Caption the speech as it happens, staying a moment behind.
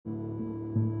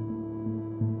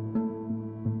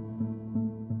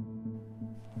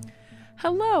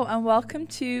Hello and welcome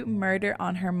to Murder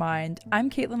on Her Mind.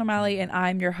 I'm Caitlin O'Malley and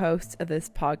I'm your host of this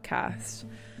podcast.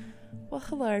 Well,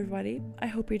 hello everybody. I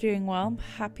hope you're doing well.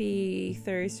 Happy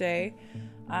Thursday.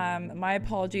 My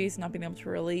apologies not being able to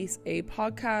release a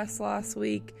podcast last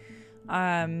week.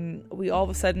 We all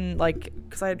of a sudden,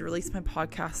 because I had released my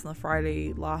podcast on the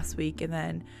Friday last week, and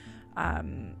then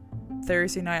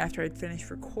Thursday night after I'd finished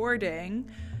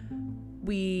recording,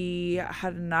 we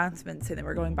had an announcement saying that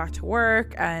we're going back to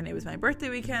work, and it was my birthday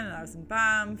weekend and I was in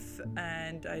Banff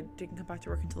and I didn't come back to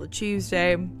work until the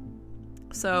Tuesday,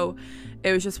 so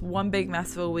it was just one big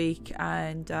mess of a week.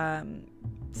 And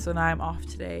so now I'm off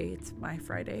today. It's my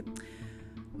Friday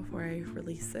before I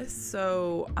release this,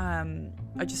 so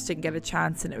I just didn't get a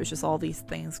chance, and it was just all these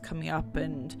things coming up,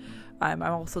 and I'm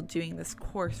also doing this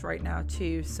course right now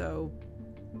too, so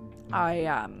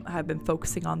I have been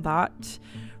focusing on that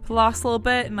for the last little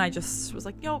bit, and I just was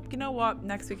like, you know what,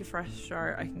 next week a fresh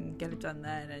start, I can get it done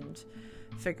then and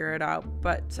figure it out.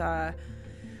 But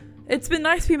it's been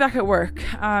nice being back at work.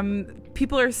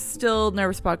 People are still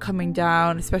nervous about coming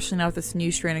down, especially now with this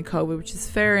new strain of COVID, which is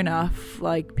fair enough.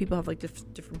 Like, people have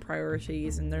different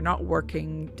priorities, and they're not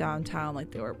working downtown like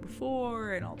they were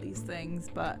before and all these things,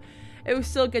 but it was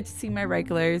still good to see my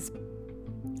regulars.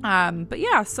 But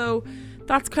yeah, so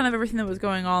that's kind of everything that was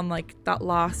going on that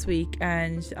last week,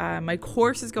 and my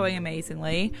course is going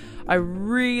amazingly. I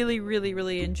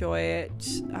really enjoy it.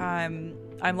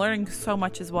 I'm learning so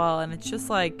much as well, and it's just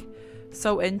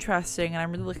so interesting, and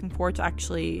I'm really looking forward to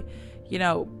actually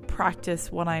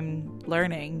practice what I'm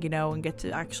learning, and get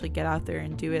to actually get out there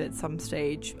and do it at some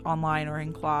stage, online or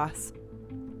in class.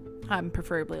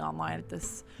 Preferably online at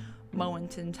this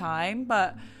moment in time,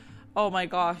 but oh my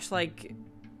gosh,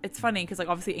 it's funny because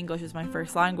obviously English is my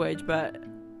first language, but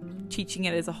teaching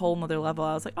it is a whole nother level.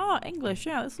 I was like, oh, English,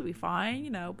 yeah, this will be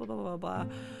fine, blah blah blah blah.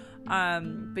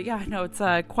 But yeah, no, it's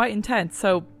quite intense.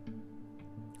 So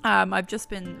I've just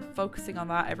been focusing on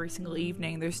that every single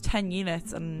evening. There's 10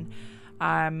 units, and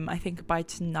I think by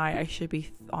tonight I should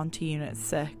be on to unit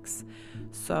 6.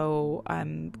 So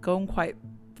I'm going quite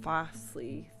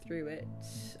fastly through it,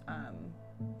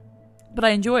 but I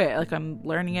enjoy it. I'm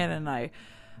learning it, and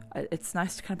it's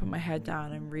nice to kind of put my head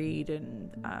down and read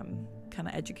and kind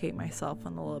of educate myself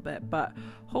in a little bit. But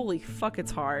holy fuck,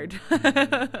 it's hard.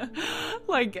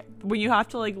 When you have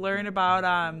to learn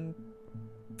about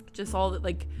just all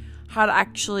that, how to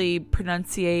actually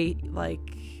pronunciate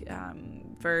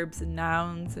verbs and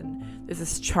nouns, and there's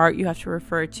this chart you have to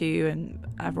refer to, and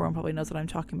everyone probably knows what I'm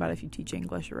talking about if you teach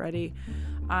English already.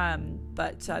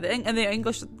 But the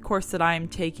English course that I'm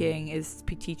taking is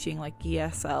teaching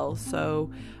ESL,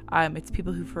 so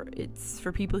it's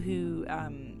for people who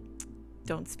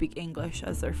don't speak English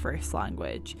as their first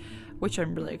language, which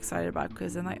I'm really excited about,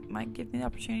 because then that might give me the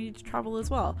opportunity to travel as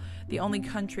well. The only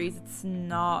countries it's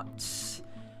not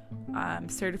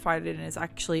certified in is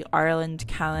actually Ireland,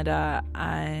 Canada,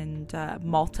 and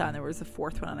Malta, and there was a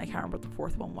fourth one, and I can't remember what the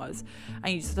fourth one was,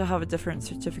 and you just have a different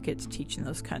certificate to teach in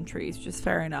those countries, which is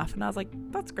fair enough. And I was like,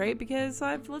 that's great, because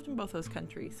I've lived in both those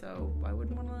countries, so I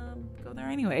wouldn't want to go there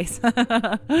anyways.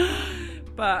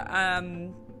 But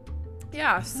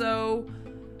yeah, so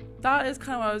that is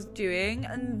kind of what I was doing.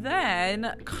 And then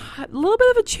a little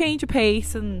bit of a change of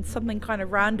pace and something kind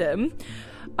of random.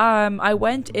 I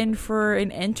went in for an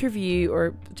interview,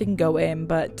 or didn't go in,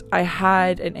 but I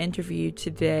had an interview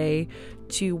today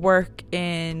to work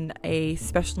in a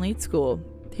special needs school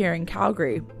here in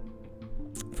Calgary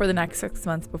for the next 6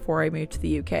 months before I moved to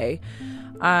the UK.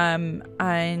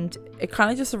 And it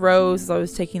kind of just arose as I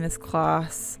was taking this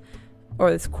class, or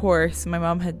this course. My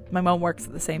mom works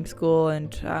at the same school,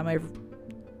 and my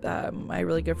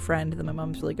really good friend, and my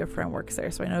mom's really good friend works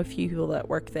there, so I know a few people that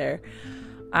work there.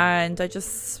 And I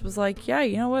just was like, yeah,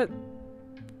 you know what?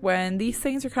 When these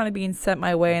things are kind of being sent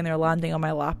my way and they're landing on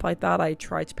my lap like that, I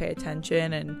try to pay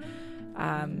attention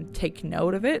and take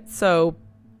note of it. So,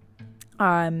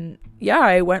 yeah,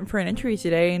 I went for an interview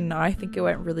today, and I think it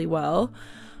went really well.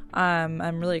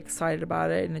 I'm really excited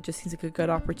about it, and it just seems like a good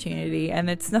opportunity. And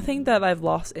it's nothing that I've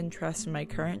lost interest in my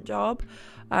current job.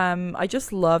 I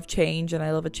just love change, and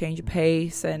I love a change of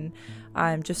pace, and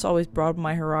I'm just always broaden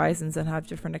my horizons and have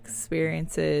different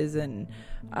experiences. And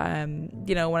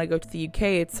when I go to the UK,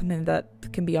 it's something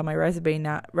that can be on my resume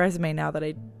now that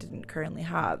I didn't currently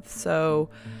have. So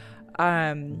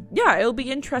yeah, it'll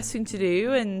be interesting to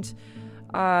do. And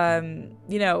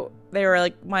they were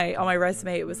on my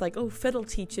resume, it was fiddle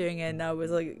teaching, and I was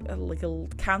like a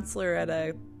counselor at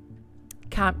a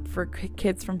camp for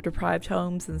kids from deprived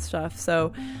homes and stuff.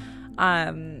 So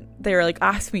they were like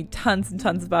asking me tons and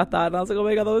tons about that, and I was like, oh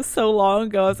my god, that was so long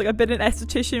ago. I was like, I've been an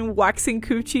esthetician waxing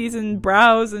coochies and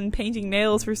brows and painting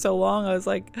nails for so long. I was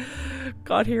like,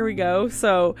 god, here we go.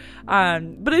 So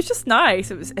but it's just nice.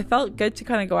 It felt good to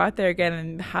kind of go out there again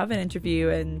and have an interview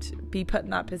and be put in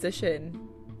that position.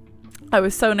 I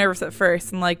was so nervous at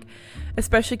first, and like,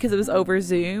 especially because it was over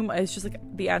Zoom, it's just like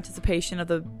the anticipation of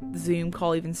the Zoom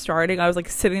call even starting. I was like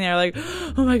sitting there like,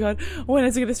 oh my god, when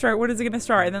is it gonna start? When is it gonna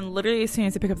start? And then literally as soon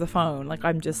as I pick up the phone, like,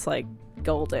 I'm just like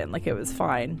golden. Like, it was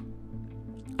fine.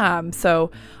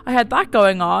 So I had that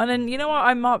going on, and you know what?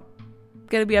 I'm not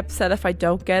gonna be upset if I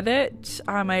don't get it.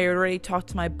 I already talked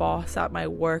to my boss at my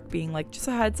work, being like, just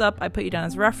a heads up, I put you down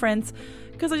as reference,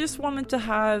 because I just wanted to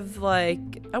have,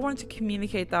 like, I wanted to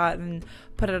communicate that and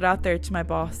put it out there to my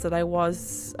boss that I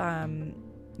was,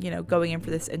 going in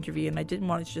for this interview, and I didn't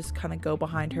want it to just kind of go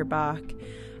behind her back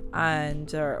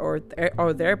and or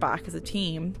their back as a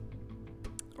team.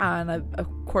 And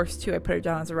of course, too, I put her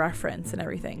down as a reference and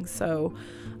everything. So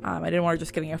I didn't want her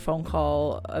just getting a phone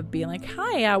call of being like,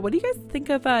 hi, what do you guys think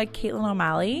of Caitlin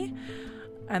O'Malley?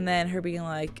 And then her being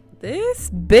like, this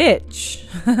bitch.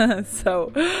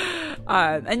 So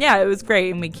and yeah, it was great,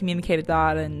 and we communicated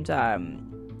that and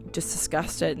just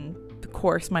discussed it. And of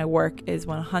course, my work is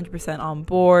 100% on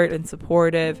board and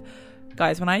supportive.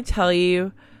 Guys, when I tell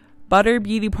you, Butter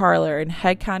Beauty Parlor and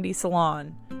Head Candy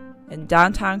Salon in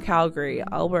downtown Calgary,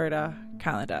 Alberta,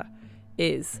 Canada,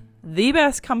 is the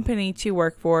best company to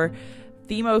work for,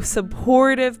 the most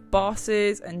supportive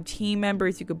bosses and team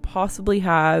members you could possibly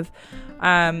have.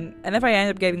 And if I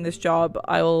end up getting this job,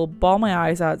 I will bawl my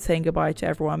eyes out saying goodbye to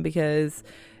everyone, because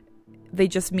they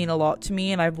just mean a lot to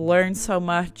me, and I've learned so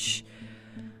much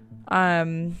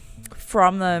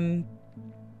from them,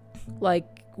 like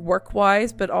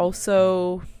work-wise, but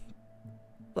also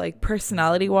like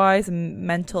personality-wise and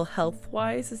mental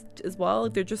health-wise as well.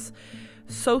 Like, they're just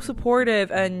so supportive,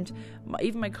 and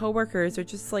even my coworkers are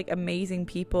just like amazing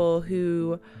people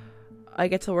who I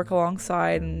get to work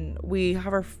alongside, and we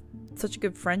have such a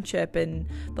good friendship, and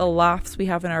the laughs we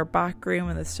have in our back room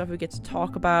and the stuff we get to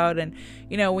talk about. And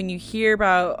you know, when you hear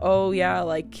about, oh yeah,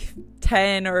 like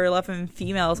 10 or 11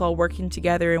 females all working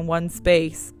together in one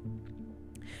space,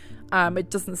 it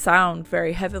doesn't sound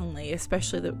very heavenly,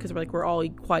 especially because we're all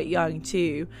quite young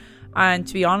too. And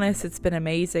to be honest, it's been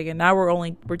amazing. And now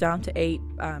we're down to 8,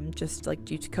 just like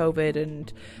due to COVID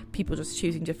and people just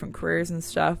choosing different careers and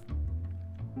stuff.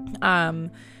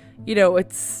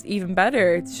 It's even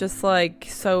better. It's just like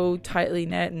so tightly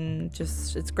knit, and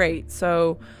just, it's great.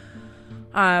 So,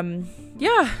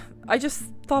 yeah, I just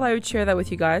thought I would share that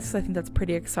with you guys, because I think that's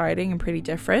pretty exciting and pretty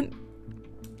different.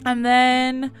 And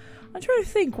then I'm trying to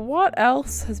think what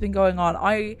else has been going on.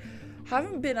 I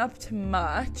haven't been up to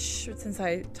much since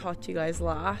I talked to you guys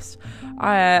last.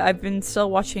 I've been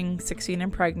still watching 16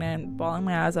 and Pregnant, bawling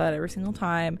my eyes out every single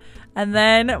time. And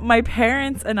then my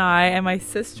parents and I and my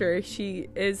sister, she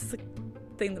is the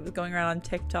thing that was going around on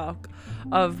TikTok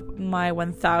of my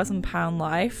 1,000 pound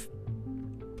life.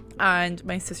 And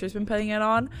my sister's been putting it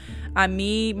on, and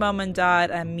me, mom and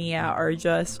dad and Mia are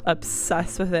just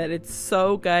obsessed with it. It's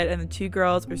so good, and the two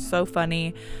girls are so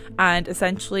funny, and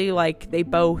essentially, like, they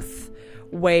both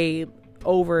weigh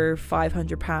over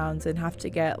 500 pounds and have to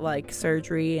get like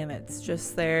surgery, and it's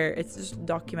just a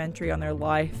documentary on their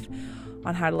life,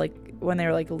 on how to, like, when they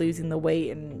were like losing the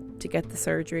weight and to get the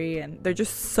surgery, and they're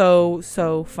just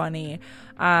so funny.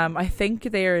 I think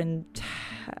they're in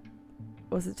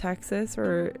was it Texas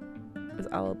or was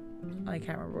I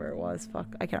can't remember where it was.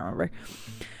 I can't remember.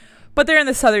 But they're in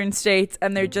the southern states,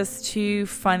 and they're just two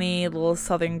funny little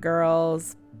southern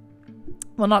girls.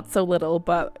 Well, not so little,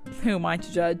 but who am I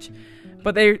to judge?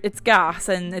 But it's gas,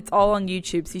 and it's all on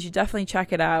YouTube, so you should definitely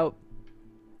check it out.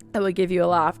 It will give you a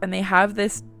laugh. And they have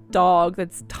this dog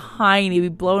that's tiny,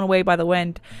 blown away by the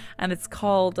wind, and it's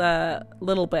called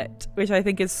Little Bit, which I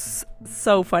think is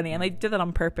so funny. And they did that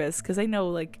on purpose, because they know,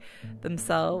 like,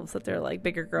 themselves that they're like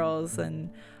bigger girls, and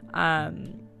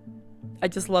I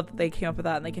just love that they came up with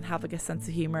that, and they can have like a sense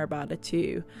of humor about it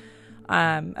too.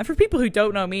 And for people who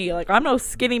don't know me, like, I'm no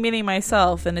skinny mini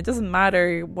myself, and it doesn't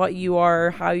matter what you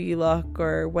are, how you look,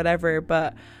 or whatever,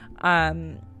 but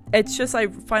it's just, I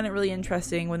find it really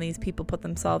interesting when these people put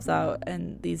themselves out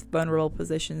in these vulnerable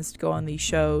positions to go on these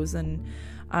shows, and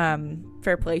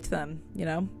fair play to them, you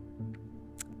know.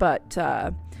 But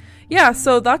yeah,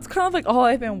 so that's kind of like all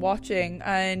I've been watching,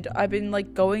 and I've been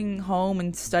like going home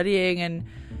and studying, and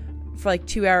for like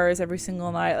 2 hours every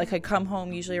single night. Like, I come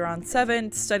home usually around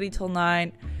 7, study till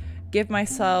 9, give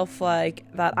myself like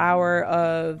that hour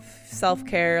of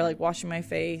self-care, like washing my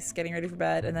face, getting ready for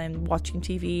bed, and then watching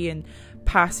TV and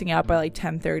passing out by like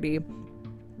 10:30.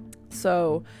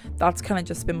 So that's kind of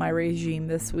just been my regime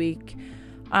this week.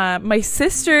 My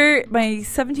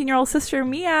 17-year-old sister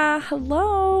Mia,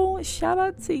 hello, shout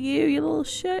out to you little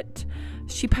shit.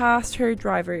 She passed her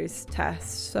driver's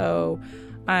test, so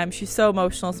she's so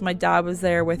emotional. So my dad was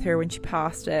there with her when she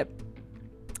passed it,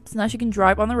 so now she can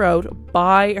drive on the road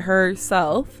by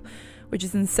herself, which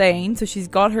is insane. So she's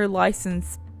got her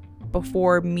license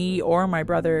before me or my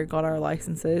brother got our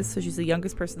licenses, so she's the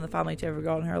youngest person in the family to ever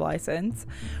gotten her license,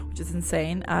 which is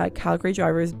insane. Calgary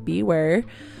drivers, beware.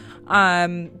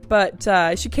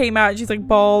 But she came out and she's like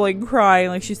bawling, crying,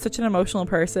 like she's such an emotional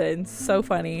person. So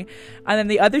funny. And then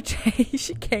the other day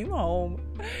she came home.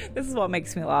 This is what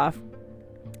makes me laugh.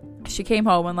 She came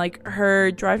home and like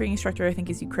her driving instructor, I think,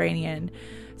 is Ukrainian,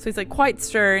 so he's like quite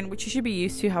stern, which you should be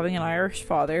used to having an Irish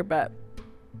father. But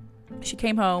she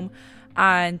came home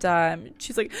and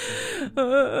she's like,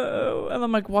 oh, and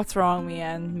I'm like, what's wrong, Mia?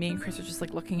 And me and Chris are just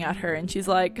like looking at her, and she's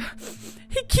like,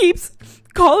 he keeps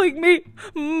calling me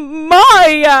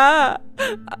Maya,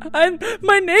 and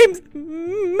my name's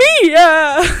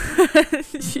Mia.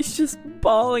 She's just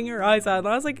bawling her eyes out, and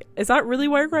I was like, is that really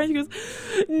why you're crying? She goes,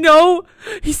 no,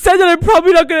 he said that I'm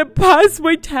probably not gonna pass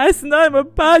my test and that I'm a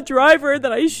bad driver,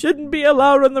 that I shouldn't be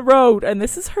allowed on the road. And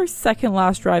this is her second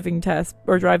last driving test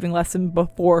or driving lesson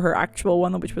before her actual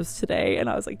one, which was today. And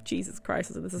I was like, Jesus Christ,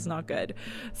 I was like, this is not good.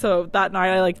 So that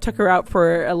night I like took her out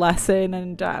for a lesson,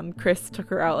 and Chris took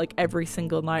her out like every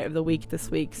single night of the week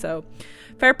this week. So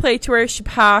fair play to her. She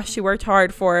passed, she worked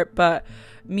hard for it. But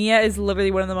Mia is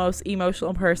literally one of the most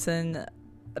emotional persons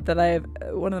that I've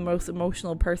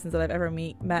ever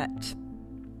met.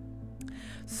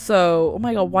 So, oh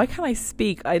my god, why can't I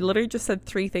speak? I literally just said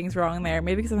 3 things wrong there.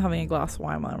 Maybe because I'm having a glass of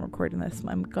wine while I'm recording this.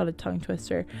 I've got a tongue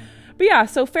twister. But yeah,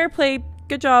 so fair play,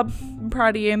 good job, I'm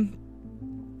proud of you.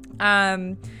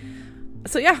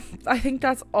 So yeah, I think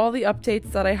that's all the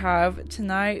updates that I have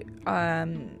tonight.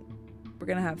 We're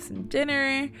gonna have some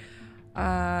dinner,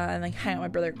 and like hang out with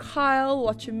my brother Kyle,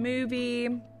 watch a movie.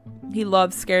 He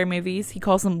loves scary movies. He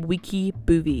calls them wiki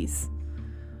boovies.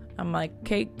 I'm like,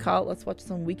 okay, Kyle, let's watch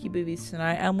some wiki boovies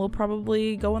tonight, and we'll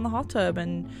probably go in the hot tub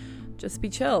and just be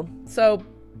chill. So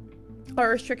our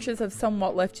restrictions have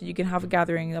somewhat lifted. You can have a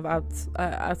gathering of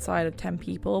outside of 10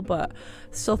 people, but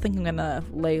still think I'm gonna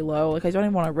lay low. Like, I don't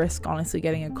even want to risk honestly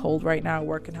getting a cold right now at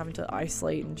work and having to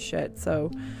isolate and shit. So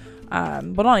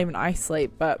well, not even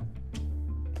isolate, but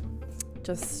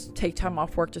just take time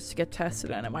off work just to get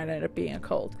tested, and it might end up being a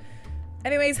cold.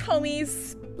 Anyways,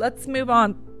 homies, let's move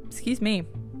on. Excuse me,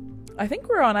 I think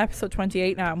we're on episode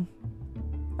 28 now.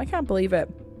 I can't believe it.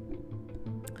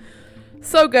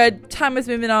 So good. Time is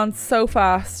moving on so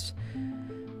fast.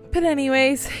 But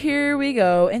anyways, here we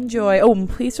go. Enjoy. Oh, and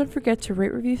please don't forget to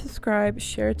rate, review, subscribe,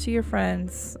 share it to your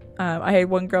friends. I had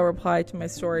one girl reply to my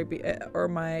story or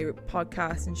my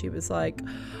podcast, and she's like,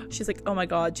 oh my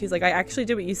god, she's like, I actually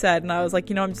did what you said. And I was like,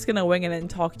 you know, I'm just gonna wing it and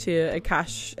talk to a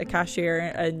cashier,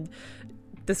 and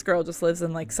this girl just lives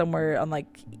in like somewhere on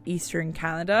like eastern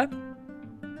Canada,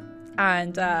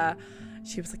 and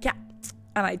she was like, yeah.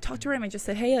 And I talked to her and I just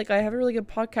said, hey, like, I have a really good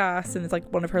podcast, and it's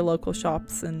like one of her local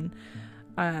shops, and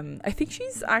I think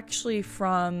she's actually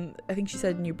from, I think she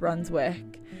said New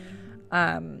Brunswick,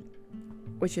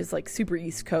 which is like super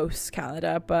East Coast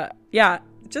Canada. But yeah,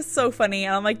 just so funny.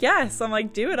 And I'm like, yes, I'm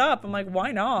like, do it up. I'm like,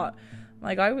 why not?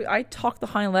 Like, I talk the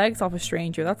hind legs off a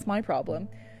stranger. That's my problem.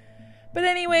 But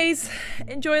anyways,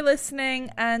 enjoy listening,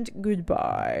 and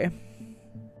goodbye.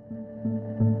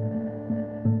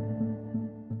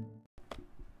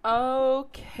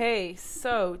 Okay,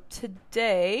 so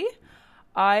today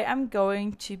I am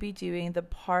going to be doing the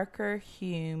Parker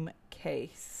Hume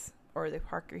case, or the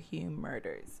Parker Hume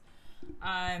murders.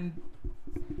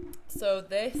 So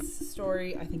this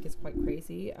story I think is quite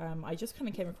crazy. I just kind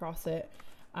of came across it.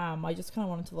 I just kind of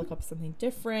wanted to look up something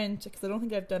different, because I don't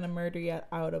think I've done a murder yet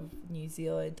out of New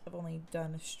Zealand. I've only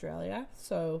done Australia,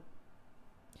 so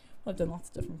well, I've done lots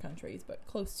of different countries, but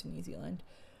close to New Zealand.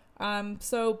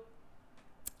 So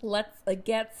let's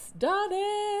get started.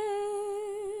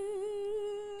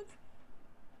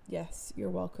 Yes, you're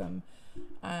welcome.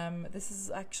 This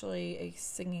is actually a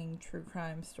singing true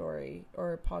crime story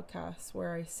or podcast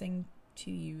where I sing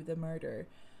to you the murder.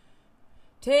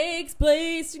 Takes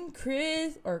place in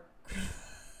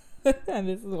and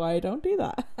this is why I don't do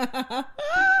that.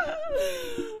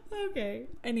 Okay.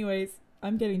 Anyways,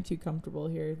 I'm getting too comfortable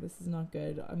here. This is not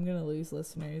good. I'm gonna lose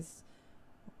listeners.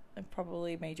 I've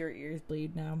probably made your ears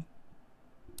bleed now.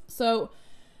 So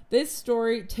This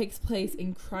story takes place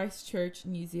in Christchurch,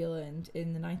 New Zealand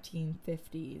in the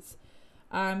 1950s.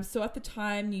 So at the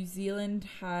time, New Zealand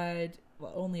had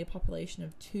only a population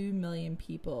of 2 million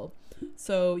people.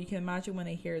 So you can imagine when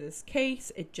they hear this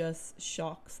case, it just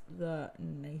shocks the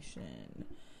nation.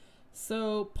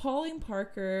 So Pauline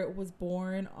Parker was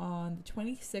born on the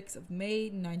 26th of May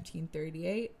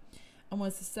 1938 and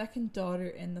was the second daughter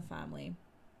in the family.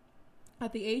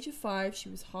 At the age of 5, she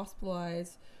was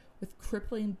hospitalized with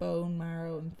crippling bone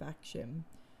marrow infection.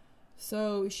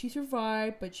 So she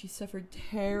survived, but she suffered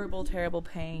terrible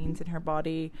pains in her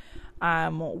body,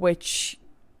 which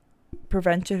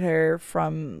prevented her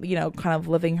from, kind of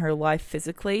living her life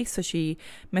physically. So she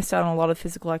missed out on a lot of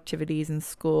physical activities in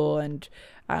school and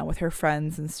with her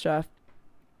friends and stuff.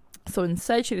 So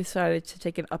instead, she decided to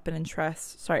take up an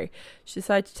interest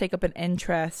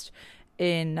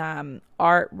in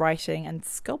art, writing, and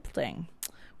sculpting.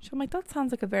 Which I'm like, that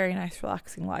sounds like a very nice,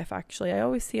 relaxing life, actually. I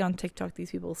always see on TikTok these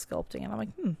people sculpting, and I'm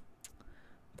like, that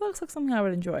looks like something I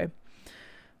would enjoy.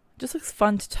 Just looks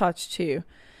fun to touch, too.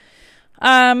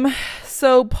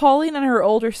 So Pauline and her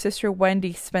older sister,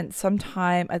 Wendy, spent some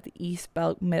time at the East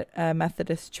Belt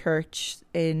Methodist Church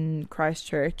in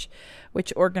Christchurch,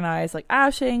 which organized, like,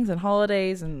 outings and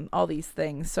holidays and all these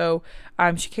things. So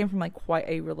she came from, like, quite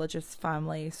a religious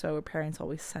family, so her parents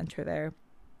always sent her there.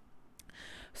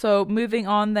 So moving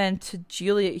on then to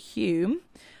Juliet Hume,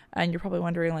 and you're probably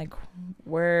wondering, like,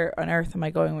 where on earth am I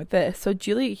going with this? So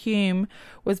Juliet Hume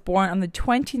was born on the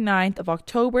 29th of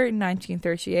October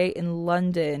 1938 in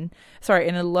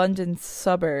a London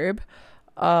suburb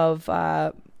of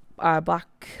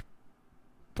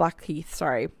Blackheath,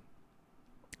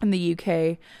 in the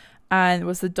UK, and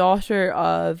was the daughter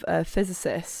of a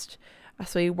physicist.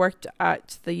 So he worked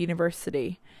at the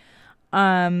university.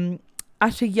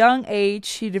 At a young age,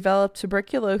 she developed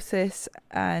tuberculosis,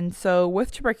 and so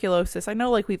with tuberculosis, I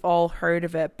know, like, we've all heard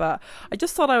of it, but I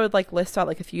just thought I would, like, list out,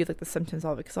 like, a few, like, the symptoms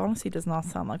of it, because honestly, it does not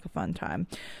sound like a fun time.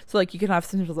 So, like, you can have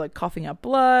symptoms like coughing up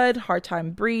blood, hard time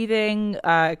breathing,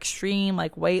 extreme,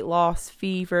 like, weight loss,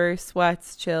 fever,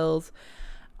 sweats, chills.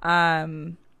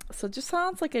 So it just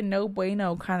sounds like a no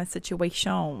bueno kind of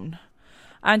situation.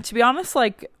 And to be honest,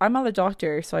 like, I'm not a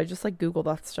doctor, so I just, like, Google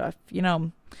that stuff,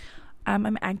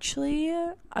 I'm actually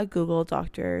a Google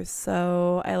doctor,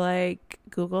 so I like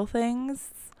Google things,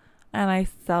 and I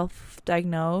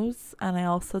self-diagnose, and I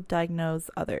also diagnose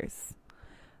others.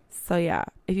 So yeah,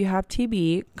 if you have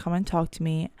TB, come and talk to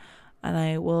me, and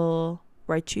I will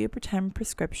write you a pretend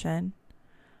prescription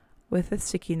with a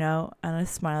sticky note and a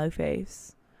smiley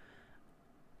face.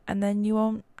 And then you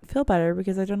won't feel better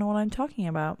because I don't know what I'm talking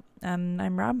about, and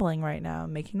I'm rambling right now,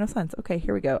 making no sense. Okay,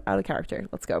 here we go. Out of character.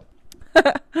 Let's go.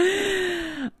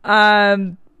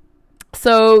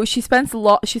 So she spends a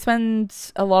lot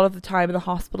of the time in the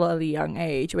hospital at a young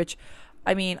age, which,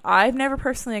 I mean, I've never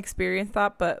personally experienced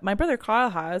that, but my brother Kyle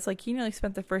has. Like, he nearly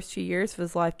spent the first 2 years of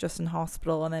his life just in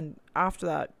hospital, and then after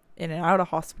that in and out of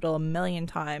hospital a million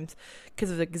times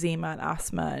because of eczema and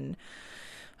asthma.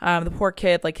 And the poor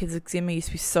kid, like, his eczema used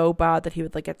to be so bad that he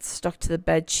would, like, get stuck to the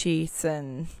bed sheets,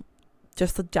 and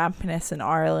just the dampness in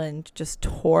Ireland just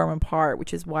tore him apart,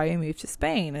 which is why he moved to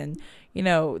Spain. And,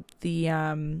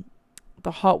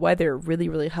 the hot weather really,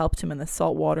 really helped him, in the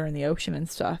salt water in the ocean and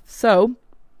stuff. So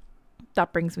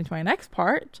that brings me to my next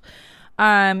part.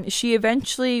 She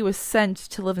eventually was sent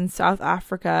to live in South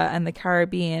Africa and the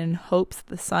Caribbean in hopes that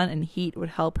the sun and heat would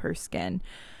help her skin.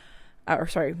 Her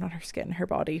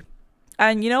body.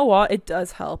 And you know what? It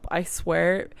does help. I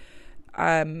swear.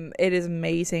 It is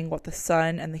amazing what the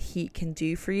sun and the heat can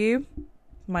do for you.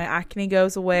 My acne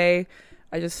goes away.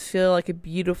 I just feel like a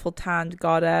beautiful tanned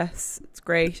goddess. It's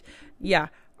great. Yeah,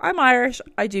 I'm Irish.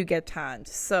 I do get tanned.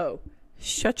 So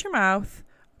shut your mouth.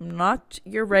 I'm not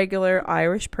your regular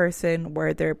Irish person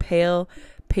where they're pale,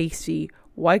 pasty,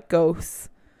 white ghosts.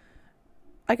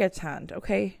 I get tanned,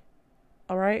 okay?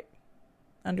 All right?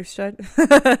 Understood.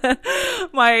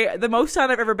 The most tan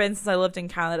I've ever been since I lived in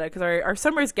Canada, because our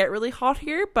summers get really hot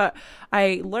here, but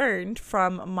I learned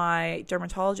from my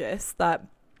dermatologist that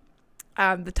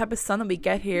the type of sun that we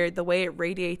get here, the way it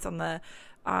radiates on the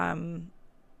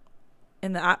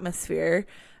in the atmosphere,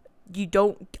 you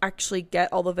don't actually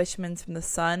get all the vitamins from the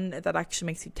sun that actually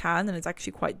makes you tan, and it's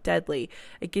actually quite deadly.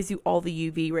 It gives you all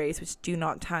the UV rays, which do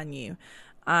not tan you.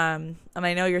 And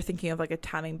I know you're thinking of like a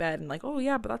tanning bed and like, oh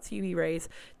yeah, but that's UV rays.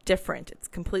 Different. It's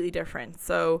completely different.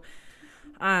 So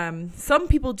some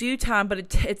people do tan, but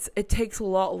it takes a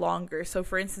lot longer. So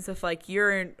for instance, if like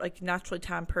you're like naturally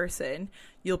tan person,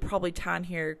 you'll probably tan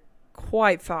here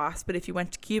quite fast, but if you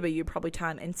went to Cuba, you'd probably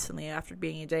tan instantly after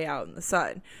being a day out in the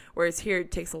sun, whereas here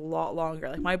it takes a lot longer.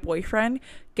 Like, my boyfriend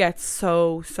gets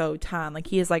so tan. Like,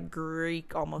 he has like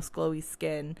Greek, almost glowy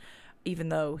skin, even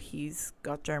though he's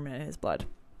got German in his blood.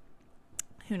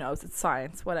 Who knows? It's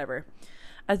science, whatever.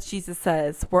 As Jesus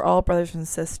says, we're all brothers and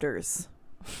sisters.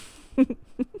 I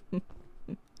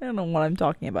don't know what I'm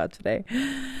talking about today.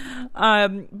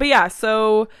 But yeah,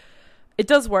 so it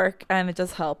does work and it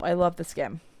does help. I love the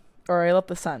skin, or I love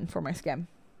the sun for my skin.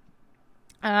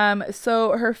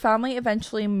 So her family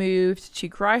eventually moved to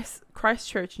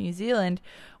Christchurch, New Zealand,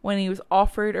 when he was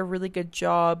offered a really good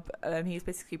job. He was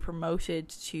basically promoted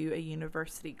to a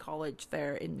university college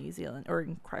there in New Zealand, or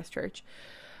in Christchurch.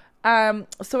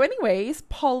 So anyways,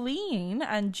 Pauline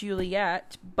and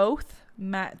Juliet both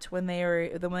met when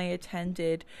they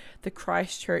attended the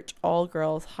Christchurch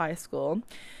all-girls high school.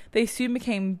 They soon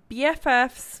became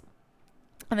BFFs,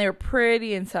 and they were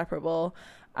pretty inseparable.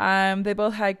 They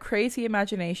both had crazy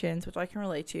imaginations, which I can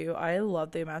relate to. I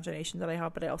love the imagination that I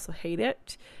have, but I also hate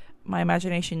it. My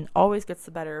imagination always gets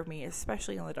the better of me,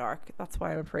 especially in the dark. That's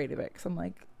why I'm afraid of it, because I'm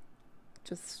like,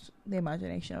 just the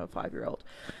imagination of a 5-year-old.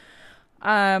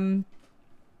 And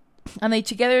they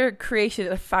together created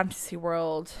a fantasy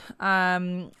world.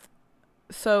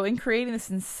 So in creating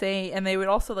this insane, and they would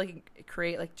also like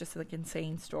create like just like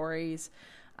insane stories,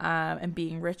 and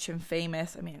being rich and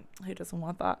famous. I mean, who doesn't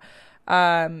want that?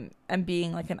 And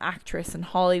being like an actress in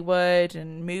Hollywood,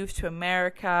 and move to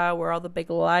America where all the big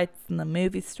lights and the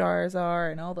movie stars are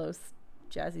and all those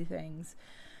jazzy things.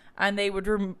 And they would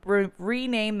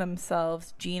rename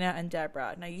themselves Gina and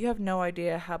Deborah. Now, you have no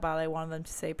idea how bad I wanted them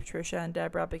to say Patricia and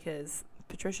Deborah, because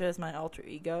Patricia is my alter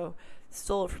ego.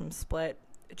 Stole it from Split.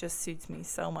 It just suits me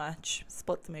so much.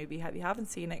 Split the movie. If you haven't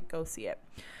seen it, go see it.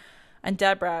 And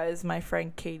Deborah is my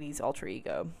friend Katie's alter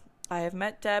ego. I have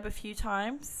met Deb a few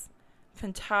times.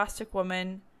 Fantastic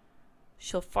woman.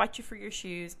 She'll fight you for your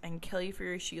shoes and kill you for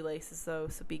your shoelaces, though,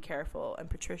 so be careful. And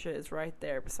Patricia is right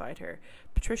there beside her.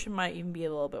 Patricia might even be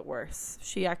a little bit worse.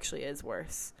 She actually is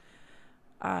worse.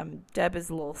 Deb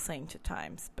is a little saint at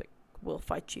times, but will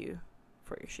fight you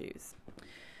for your shoes.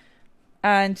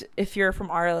 And if you're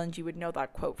from Ireland, you would know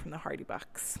that quote from the Hardy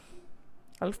Bucks.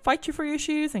 I'll fight you for your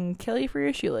shoes and kill you for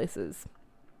your shoelaces.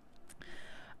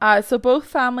 So both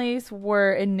families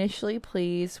were initially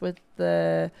pleased with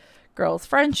the girls'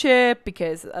 friendship,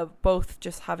 because of both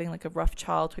just having like a rough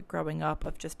childhood growing up,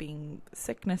 of just being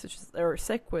sick with, which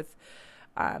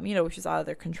is out of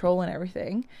their control and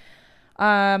everything.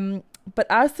 But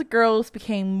as the girls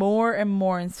became more and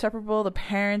more inseparable, the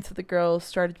parents of the girls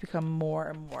started to become more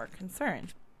and more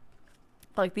concerned.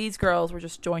 Like, these girls were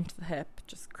just joined to the hip,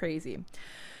 just crazy.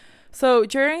 So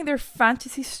during their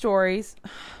fantasy stories,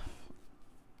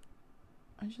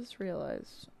 I just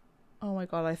realized, oh my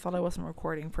god, I thought I wasn't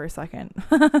recording for a second.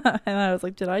 And I was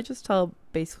like, did I just tell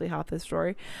basically half this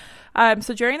story?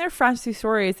 So during their fantasy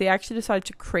stories, they actually decided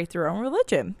to create their own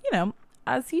religion,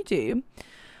 as you do.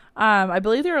 I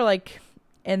believe they were like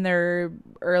in their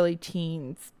early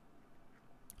teens,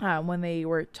 when they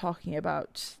were talking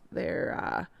about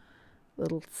their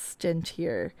little stint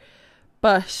here.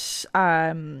 But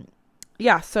so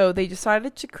they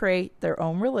decided to create their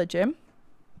own religion,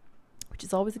 which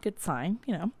is always a good sign,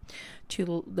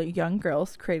 to the young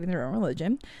girls creating their own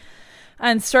religion,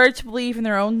 and started to believe in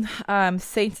their own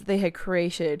saints that they had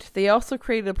created. They also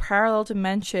created a parallel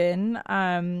dimension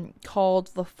called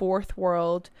the Fourth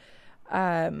World,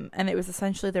 and it was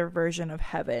essentially their version of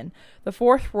heaven. The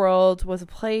Fourth World was a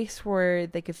place where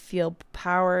they could feel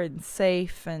power and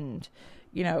safe, and,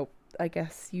 I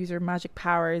guess use their magic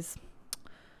powers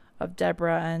of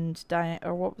Deborah and Diane,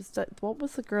 or what was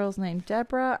the girl's name?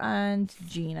 Deborah and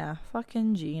Gina.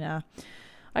 Fucking Gina.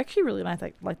 I actually really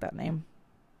like that name.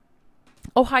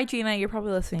 Oh, hi Gina, you're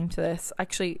probably listening to this.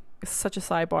 Actually, it's such a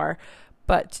sidebar,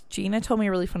 but Gina told me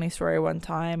a really funny story one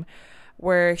time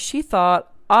where she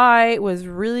thought I was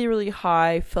really, really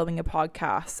high filming a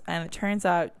podcast, and it turns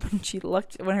out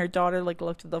when her daughter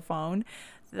looked at the phone,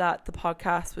 that the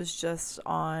podcast was just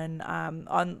on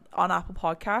Apple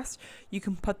Podcast. You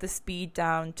can put the speed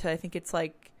down to, I think it's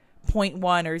like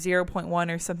 0.1 or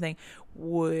 0.1 or something,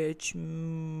 which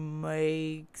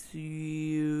makes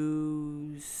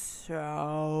you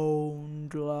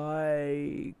sound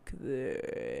like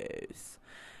this.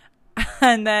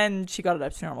 And then she got it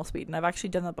up to normal speed, and I've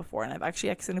actually done that before, and I've actually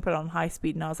accidentally put it on high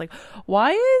speed, and I was like,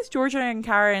 why is Georgia and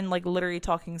Karen like literally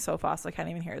talking so fast I can't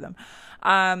even hear them?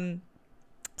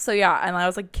 So yeah, and I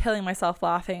was like killing myself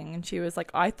laughing, and she was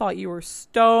like, I thought you were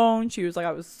stoned. She was like,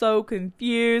 I was so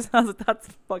confused. I was like, that's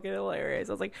fucking hilarious.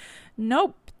 I was like,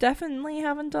 nope, definitely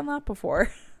haven't done that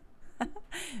before.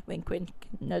 Wink, wink,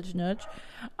 nudge, nudge.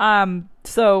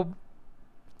 So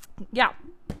yeah,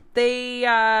 they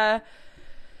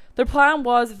their plan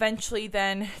was eventually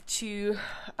then to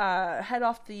head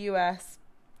off to the US,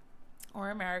 or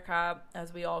America,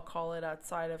 as we all call it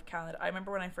outside of Canada. I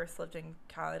remember when I first lived in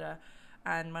Canada,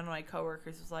 and one of my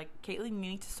coworkers was like, Caitlin,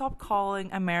 you need to stop calling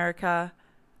America,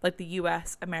 like the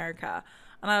US, America.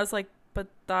 And I was like, but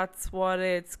that's what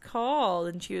it's called.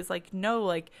 And she was like, no,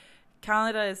 like,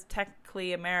 Canada is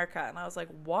technically America. And I was like,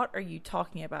 what are you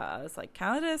talking about? I was like,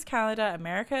 Canada is Canada,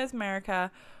 America is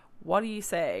America. What are you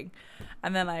saying?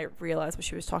 And then I realized what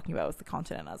she was talking about was the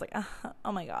continent. I was like,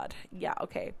 oh my God. Yeah,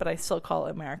 okay. But I still call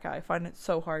it America. I find it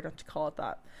so hard not to call it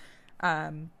that.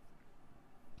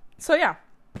 So yeah.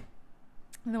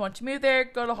 And they want to move there,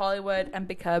 go to Hollywood, and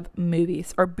become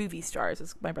movies, or movie stars,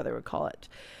 as my brother would call it.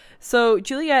 So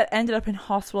Juliet ended up in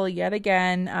hospital yet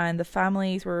again, and the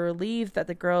families were relieved that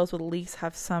the girls would at least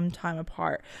have some time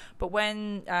apart. But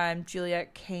when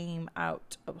Juliet came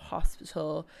out of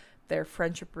hospital, their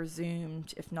friendship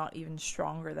resumed, if not even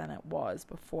stronger than it was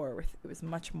before. It was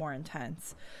much more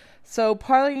intense. So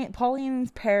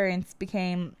Pauline's parents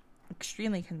became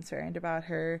extremely concerned about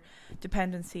her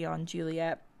dependency on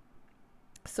Juliet.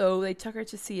 So they took her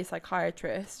to see a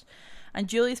psychiatrist, and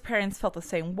Julie's parents felt the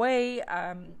same way,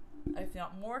 if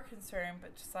not more concerned,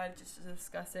 but decided just to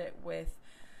discuss it with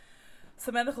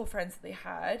some medical friends that they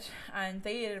had, and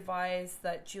they advised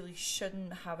that Julie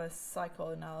shouldn't have a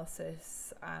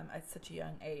psychoanalysis at such a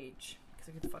young age, because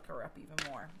it could fuck her up even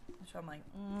more. Which I'm like,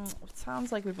 it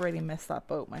sounds like we've already missed that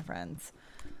boat, my friends.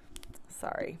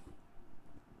 Sorry.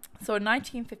 So in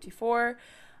 1954,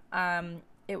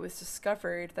 it was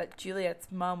discovered that Juliet's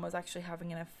mum was actually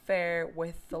having an affair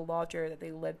with the lodger that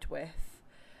they lived with.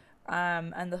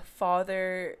 And the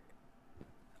father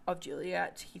of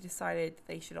Juliet, he decided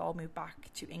they should all move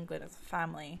back to England as a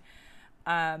family.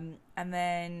 And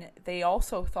then they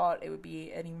also thought it would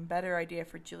be an even better idea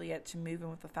for Juliet to move in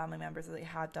with the family members that they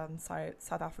had down in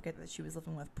South Africa that she was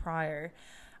living with prior,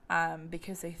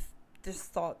 because they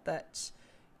just thought that,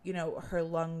 you know, her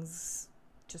lungs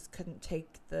just couldn't take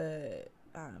the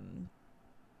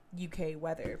UK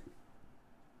weather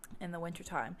in the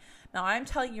wintertime. Now, I'm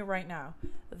telling you right now,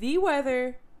 the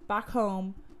weather back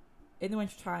home in the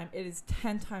wintertime, it is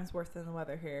 10 times worse than the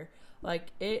weather here.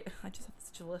 Like, I just have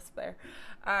such a lisp there.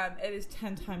 It is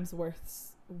 10 times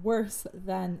worse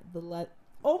than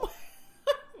oh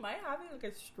my, am I having like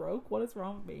a stroke? What is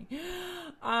wrong with me?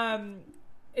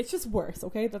 It's just worse,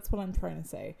 okay? That's what I'm trying to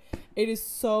say. It is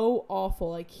so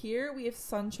awful. Like, here we have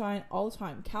sunshine all the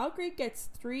time. Calgary gets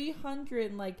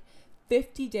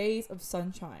 350 days of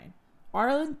sunshine.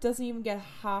 Ireland doesn't even get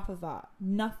half of that.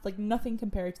 Nothing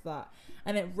compared to that.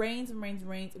 And it rains and rains and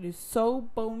rains. It is so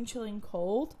bone-chilling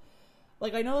cold.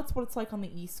 Like, I know that's what it's like on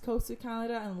the east coast of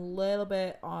Canada and a little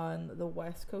bit on the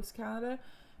west coast of Canada.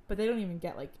 But they don't even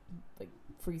get, like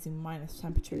freezing minus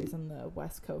temperatures on the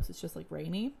west coast. It's just, like,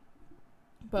 rainy.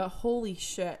 But holy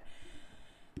shit,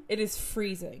 it is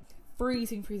freezing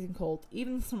cold.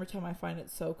 Even in the summertime I find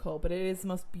it so cold, but it is the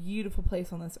most beautiful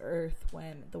place on this earth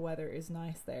when the weather is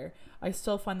nice there. I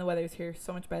still find the weather here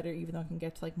so much better, even though it can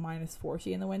get to like minus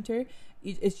 40 in the winter.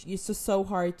 It's just so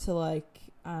hard to like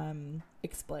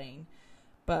explain,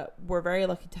 but we're very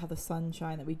lucky to have the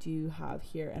sunshine that we do have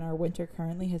here, and our winter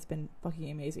currently has been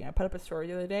fucking amazing. I put up a story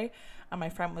the other day and my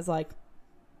friend was like,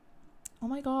 oh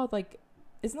my god, like,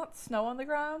 isn't that snow on the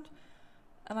ground?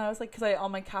 And I was like, because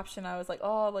on my caption I was like,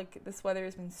 oh, like, this weather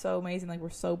has been so amazing, like,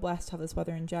 we're so blessed to have this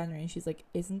weather in January. And she's like,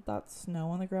 isn't that snow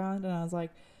on the ground? And I was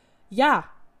like, yeah,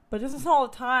 but it doesn't snow all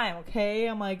the time, okay?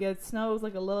 I'm like, it snows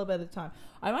like a little bit at a time.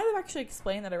 I might have actually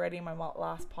explained that already in my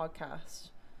last podcast.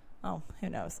 Oh, who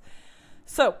knows.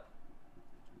 So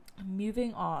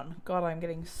moving on. God, I'm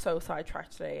getting so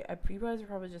sidetracked today. You guys are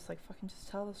probably just like, fucking just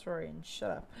tell the story and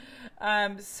shut up.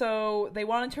 So they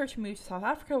wanted her to move to South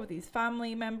Africa with these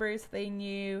family members they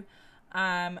knew.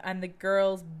 And the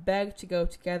girls begged to go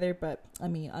together, but I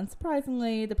mean,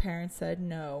 unsurprisingly, the parents said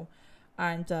no.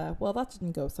 And well, that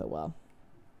didn't go so well.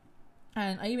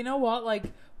 And you know what? Like,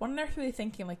 what on earth were they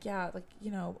thinking? Like, yeah, like,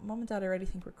 you know, mom and dad already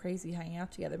think we're crazy hanging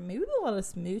out together. Maybe they'll let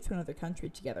us move to another country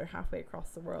together halfway across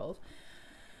the world.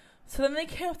 So then they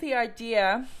came up with the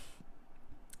idea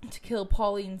to kill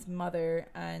Pauline's mother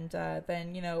and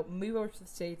then, you know, move over to the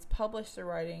States, publish the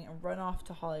writing, and run off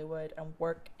to Hollywood and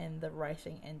work in the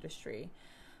writing industry.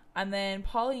 And then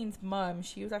Pauline's mum,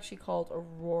 she was actually called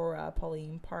Aurora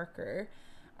Pauline Parker.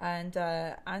 And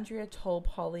Andrea told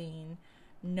Pauline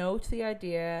no to the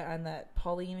idea, and that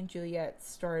Pauline and Juliet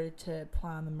started to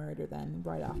plan the murder then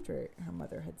right after her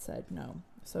mother had said no.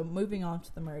 So moving on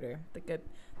to the murder,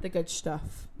 the good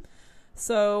stuff.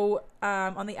 So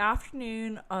on the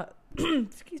afternoon,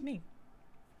 excuse me.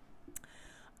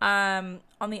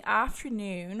 On the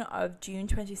afternoon of June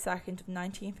 22nd of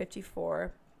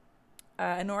 1954,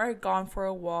 Honora had gone for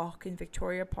a walk in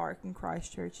Victoria Park in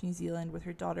Christchurch, New Zealand, with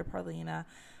her daughter Paulina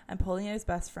and Paulina's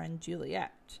best friend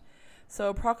Juliet. So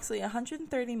approximately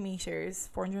 130 metres,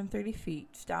 430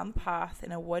 feet, down the path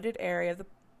in a wooded area of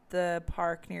the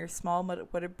park near a small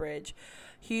wooded bridge,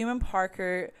 Hume and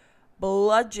Parker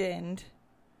bludgeoned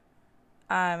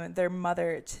their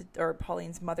mother, or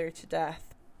Pauline's mother, to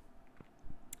death.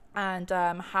 And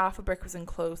half a brick was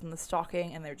enclosed in the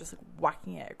stocking, and they were just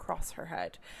whacking it across her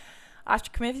head.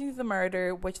 After committing the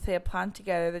murder, which they had planned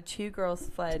together, the two girls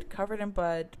fled, covered in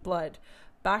blood,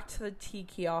 back to the tea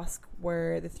kiosk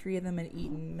where the three of them had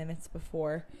eaten minutes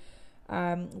before,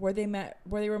 where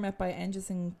they were met by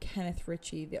Angus and Kenneth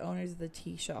Ritchie, the owners of the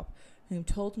tea shop, whom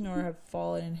told Honora had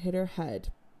fallen and hit her head.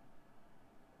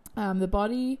 The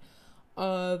body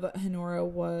of Honora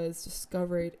was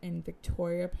discovered in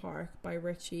Victoria Park by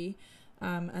Ritchie,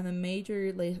 and the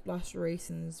major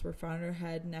lacerations were found on her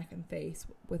head, neck and face,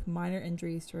 with minor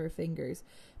injuries to her fingers.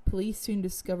 Police soon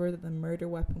discovered that the murder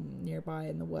weapon nearby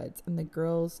in the woods, and the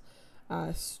girl's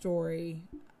story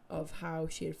of how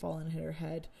she had fallen and hit her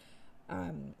head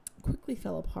quickly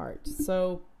fell apart.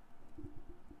 So,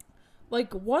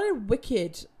 what a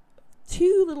wicked,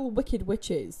 two little wicked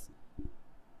witches.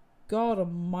 God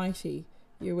almighty,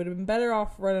 you would have been better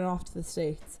off running off to the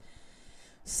States.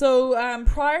 So,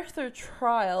 prior to their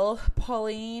trial,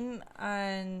 Pauline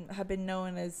Parker had been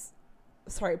known as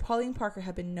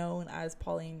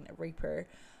Pauline Reaper,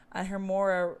 and her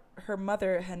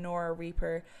mother, Honora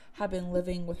Reaper, had been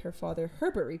living with her father,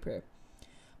 Herbert Reaper.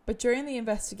 But during the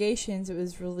investigations, it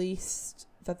was released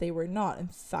that they were not, in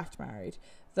fact, married.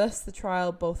 Thus, the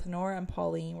trial, both Honora and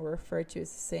Pauline were referred to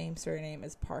as the same surname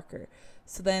as Parker.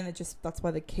 So then that's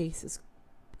why the case is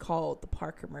called the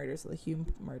Parker murders, or the Hume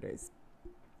murders.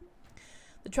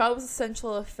 The trial was a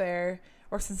sensational affair,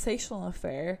 with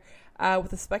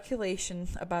a speculation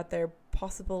about their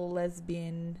possible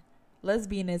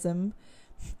lesbianism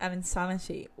and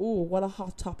insanity. Ooh, what a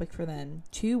hot topic for them.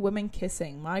 Two women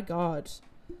kissing, my God.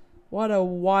 What a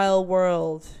wild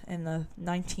world in the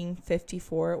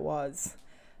 1954 it was.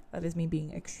 That is me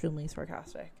being extremely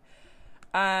sarcastic.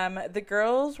 The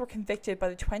girls were convicted by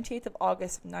the 28th of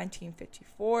August of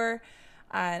 1954,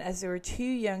 and as they were too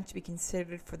young to be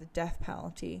considered for the death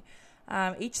penalty.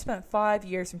 Each spent 5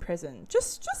 years in prison.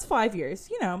 Just 5 years,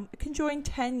 it can join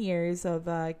 10 years of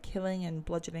killing and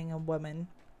bludgeoning a woman.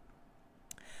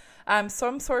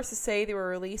 Some sources say they were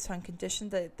released on condition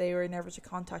that they were never to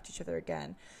contact each other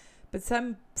again. But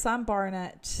Sam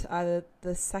Barnett,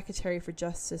 the Secretary for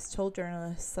Justice, told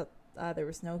journalists that there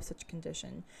was no such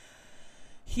condition.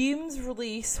 Hume's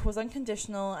release was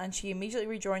unconditional, and she immediately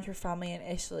rejoined her family in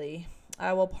Italy,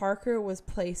 while Parker was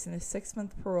placed in a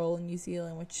 6-month parole in New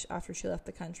Zealand, which after she left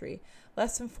the country.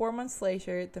 Less than 4 months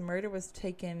later, the murder was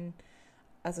taken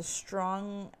as a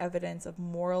strong evidence of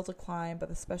moral decline by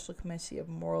the Special Committee of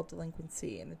Moral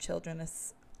Delinquency in the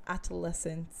Children's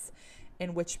Adolescence,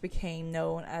 in which became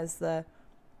known as the,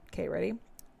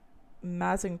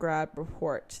 Mazengrab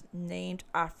Report, named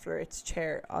after its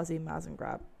chair, Ozzie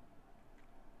Mazengrab.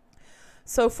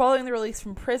 So following the release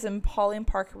from prison, Pauline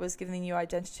Parker was given the new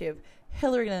identity of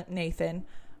Hilary Nathan.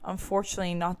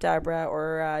 Unfortunately, not Deborah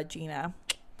or Gina.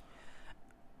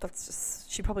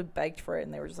 She probably begged for it,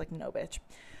 and they were just like, no, bitch.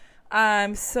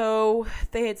 So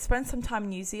they had spent some time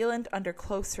in New Zealand under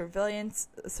close surveillance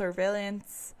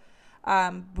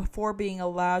before being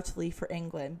allowed to leave for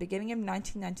England. Beginning in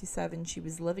 1997, she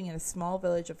was living in a small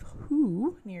village of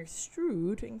Hoo near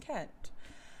Strood in Kent.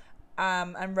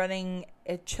 And running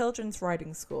a children's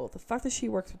riding school. The fact that she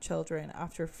works with children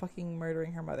after fucking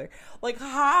murdering her mother.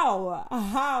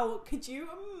 How could you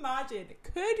imagine?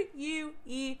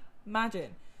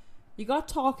 You got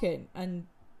talking and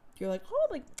you're like,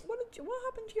 what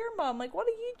happened to your mom? What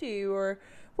do you do? Or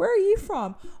where are you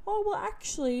from? Oh, well,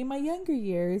 actually, in my younger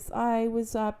years, I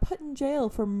was put in jail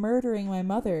for murdering my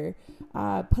mother,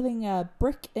 putting a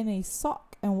brick in a sock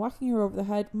and whacking her over the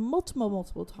head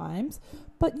multiple times.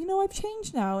 But, I've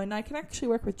changed now, and I can actually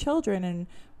work with children and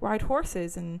ride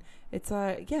horses, and it's,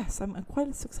 yes, I'm quite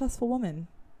a successful woman.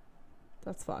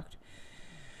 That's fucked.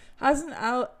 As an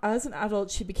adult,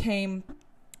 she became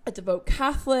a devout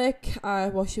Catholic.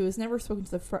 While she was never spoken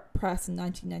to the press in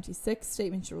 1996,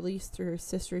 statements released through her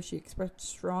sister, she expressed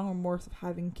strong remorse of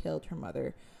having killed her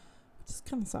mother, which is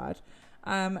kind of sad.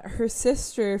 Her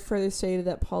sister further stated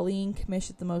that Pauline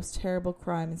committed the most terrible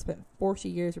crime and spent 40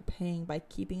 years repaying by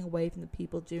keeping away from the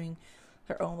people doing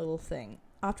her own little thing.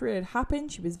 After it had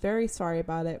happened, she was very sorry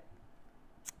about it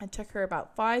It took her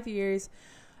about 5 years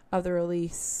of the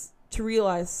release to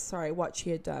realize, what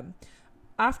she had done.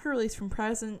 After release from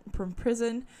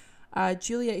prison,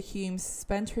 Juliet Hume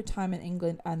spent her time in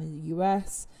England and in the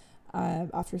US.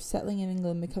 After settling in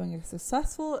England, becoming a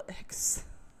successful,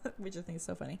 which I think is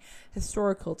so funny,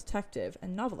 historical detective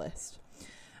and novelist,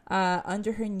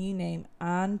 under her new name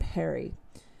Anne Perry.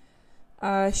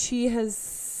 She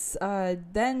has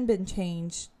then been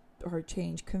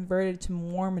converted to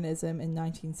Mormonism in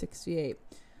 1968.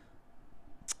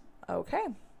 Okay,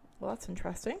 well, that's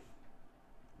interesting.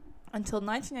 Until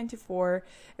 1994,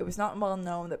 it was not well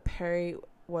known that Perry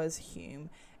was Hume.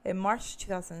 In March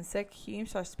 2006,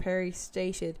 Hume/Perry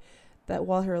stated that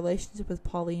while her relationship with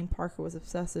Pauline Parker was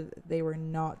obsessive, they were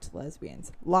not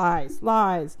lesbians. Lies.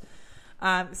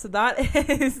 So that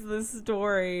is the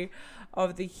story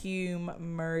of the Hume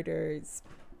murders,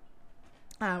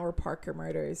 or Parker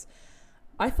murders.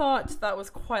 I thought that was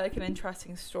quite like an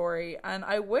interesting story, and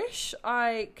I wish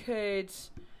I could,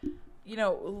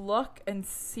 look and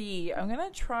see. I'm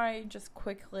gonna try just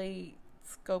quickly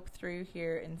scope through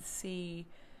here and see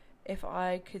if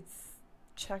I could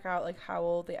check out like how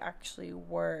old they actually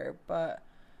were, but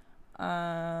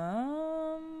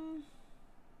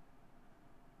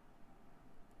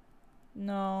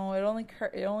no, it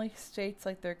only states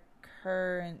like their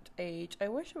current age. I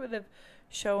wish it would have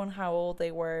shown how old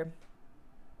they were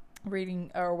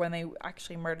reading or when they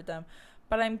actually murdered them,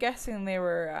 but I'm guessing they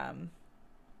were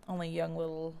only young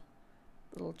little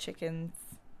chickens.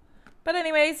 But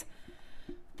anyways,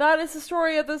 that is the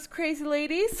story of those crazy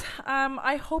ladies.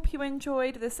 I hope you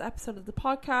enjoyed this episode of the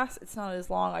podcast. It's not as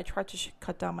long. I tried to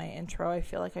cut down my intro. I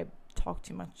feel like I talked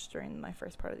too much during my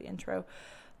first part of the intro.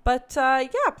 But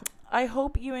yeah, I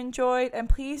hope you enjoyed, and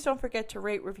please don't forget to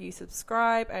rate, review,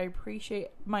 subscribe. I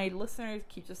appreciate my listeners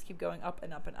keep going up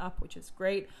and up and up, which is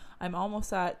great. I'm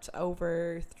almost at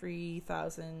over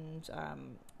 3,000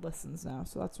 listens now,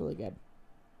 so that's really good.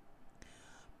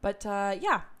 But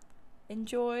yeah,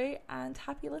 enjoy and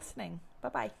happy listening.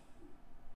 Bye-bye.